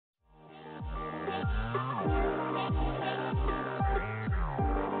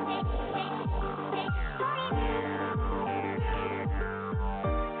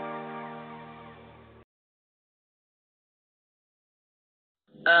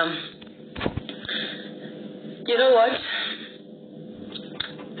You know what?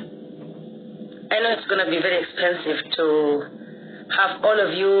 I know it's going to be very expensive to have all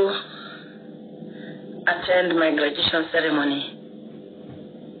of you attend my graduation ceremony.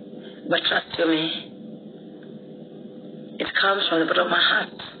 But trust you me, it comes from the bottom of my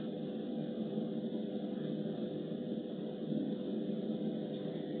heart.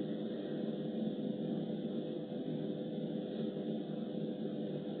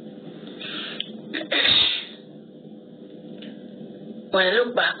 When I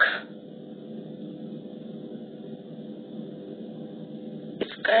look back,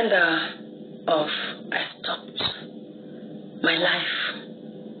 it's kind of I stopped my life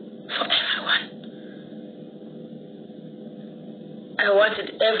for everyone. I wanted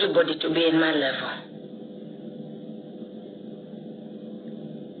everybody to be in my level.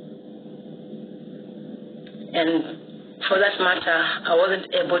 And for that matter, I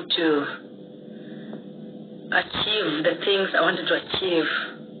wasn't able to achieve the things I wanted to achieve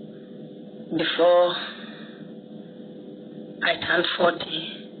before I turned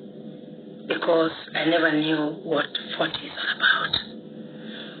 40 because I never knew what 40 is all about.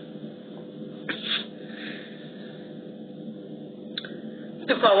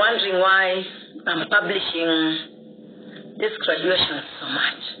 People are wondering why I'm publishing this graduation so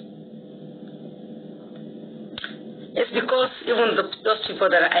much. It's because even those people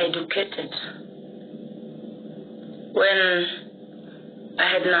that are educated, when I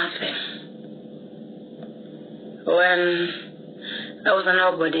had nothing, when I was a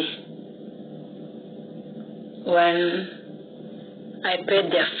nobody, when I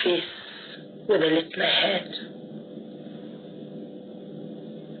paid their fees with a little I had,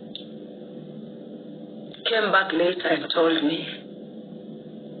 came back later and told me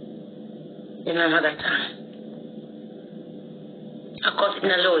in my mother tongue, Akothee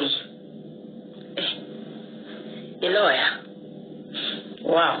na loi. A lawyer.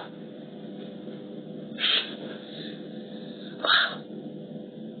 Wow. Wow.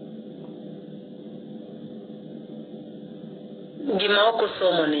 Gimaoko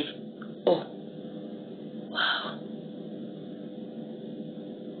somoni. Oh. Wow.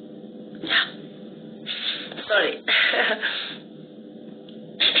 Yeah. Sorry.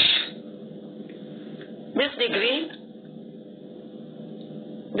 This degree,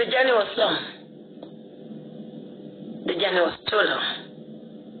 the journey was long. The journey was too long.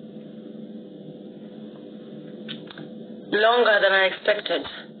 Longer than I expected.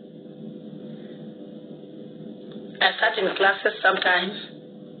 I sat in classes sometimes.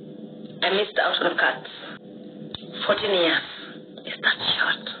 I missed out on cuts. 14 years is that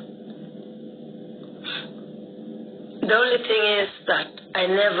short. The only thing is that I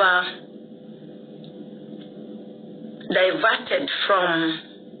never diverted from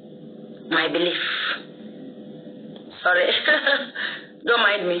my belief. Sorry, don't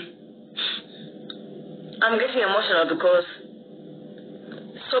mind me. I'm getting emotional because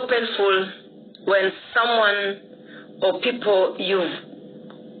it's so painful when someone or people you've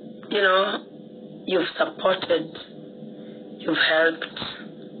supported, you've helped,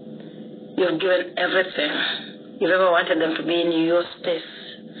 you've given everything. You've ever wanted them to be in your space.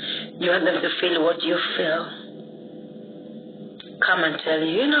 You want them to feel what you feel. Come and tell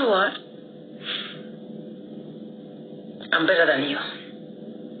you, you know what? I'm better than you.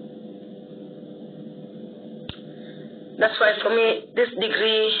 That's why for me, this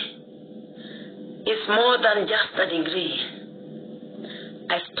degree is more than just a degree.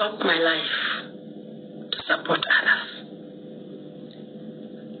 I stopped my life to support others.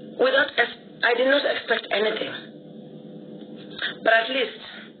 I did not expect anything. But at least,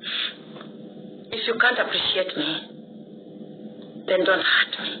 if you can't appreciate me, then don't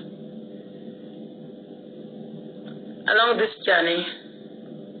hurt me. Along this journey,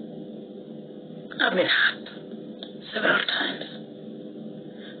 I've been hurt several times.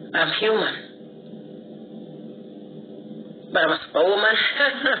 I'm human, but I'm a superwoman.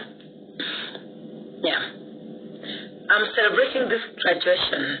 Yeah. I'm celebrating this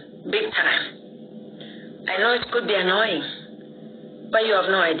graduation big time. I know it could be annoying, but you have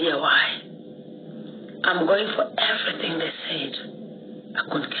no idea why. I'm going for everything they said I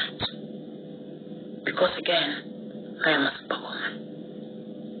couldn't get. Because again, I am a superwoman.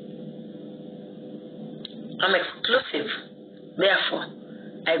 I'm exclusive. Therefore,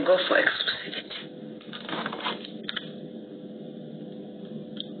 I go for exclusivity.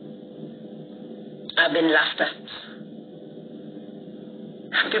 I've been laughed at.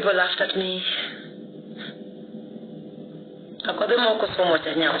 People laughed at me. Akothee moko so much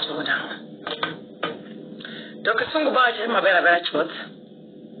nyawo so down. Doka sungu ba je mabera bera chot.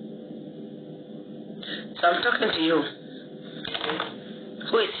 So I'm talking to you,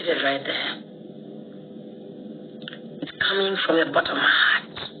 who is seated right there. It's coming from the bottom of my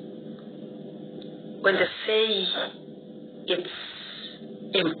heart. When they say it's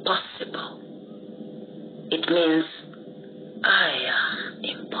impossible, it means I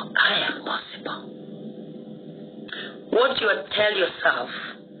am possible. What you tell yourself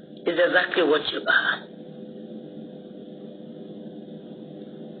is exactly what you are.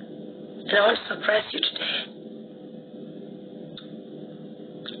 And I want to surprise you today.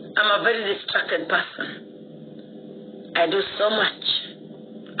 I'm a very distracted person. I do so much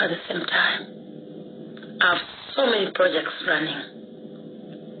at the same time. I have so many projects running.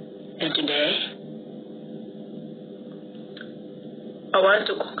 And today, I want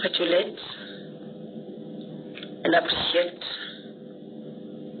to congratulate and appreciate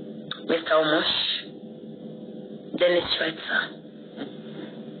Mr. Omosh, Dennis Schweitzer,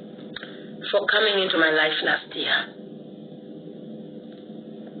 for coming into my life last year,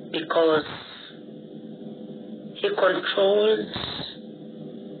 because he controlled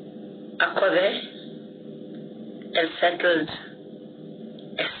Akothee and settled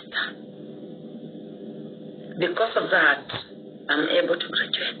Esther. Because of that, I'm able to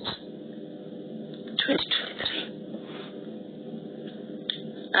graduate 2023.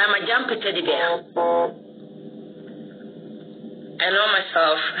 I'm a jumpy teddy bear. I know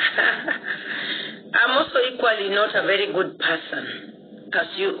myself. I'm also equally not a very good person, as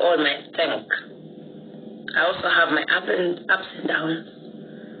you all might think. I also have my ups and downs.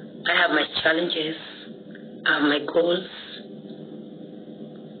 I have my challenges. I have my goals.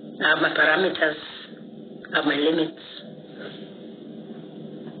 I have my parameters. I have my limits.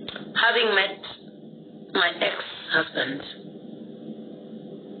 Having met my ex-husband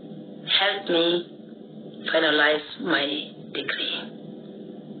helped me finalize my degree.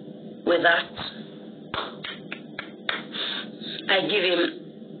 With that, I give him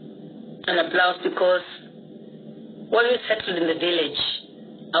an applause, because when we settled in the village,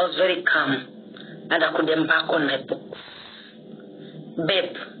 I was very calm and I could embark on my books.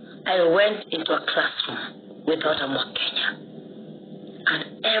 Babe, I went into a classroom without a Kenya,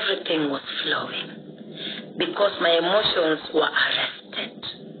 and everything was flowing because my emotions were arrested.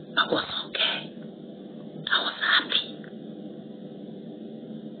 I was okay. I was happy.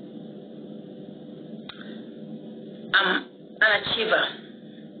 I'm an achiever.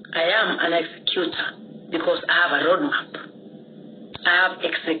 I am an executor because I have a roadmap. I have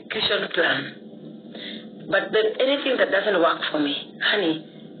execution plan. But anything that doesn't work for me, honey,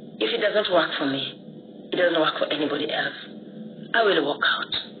 if it doesn't work for me, it doesn't work for anybody else. I will walk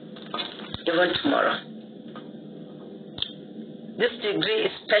out, even tomorrow. This degree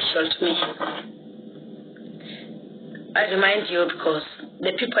is special to me. I remind you because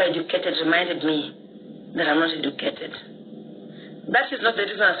the people I educated reminded me that I'm not educated. That is not the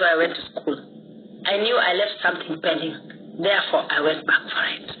reason why I went to school. I knew I left something pending. Therefore, I went back for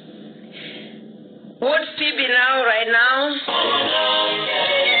it. Would Phoebe now, right now?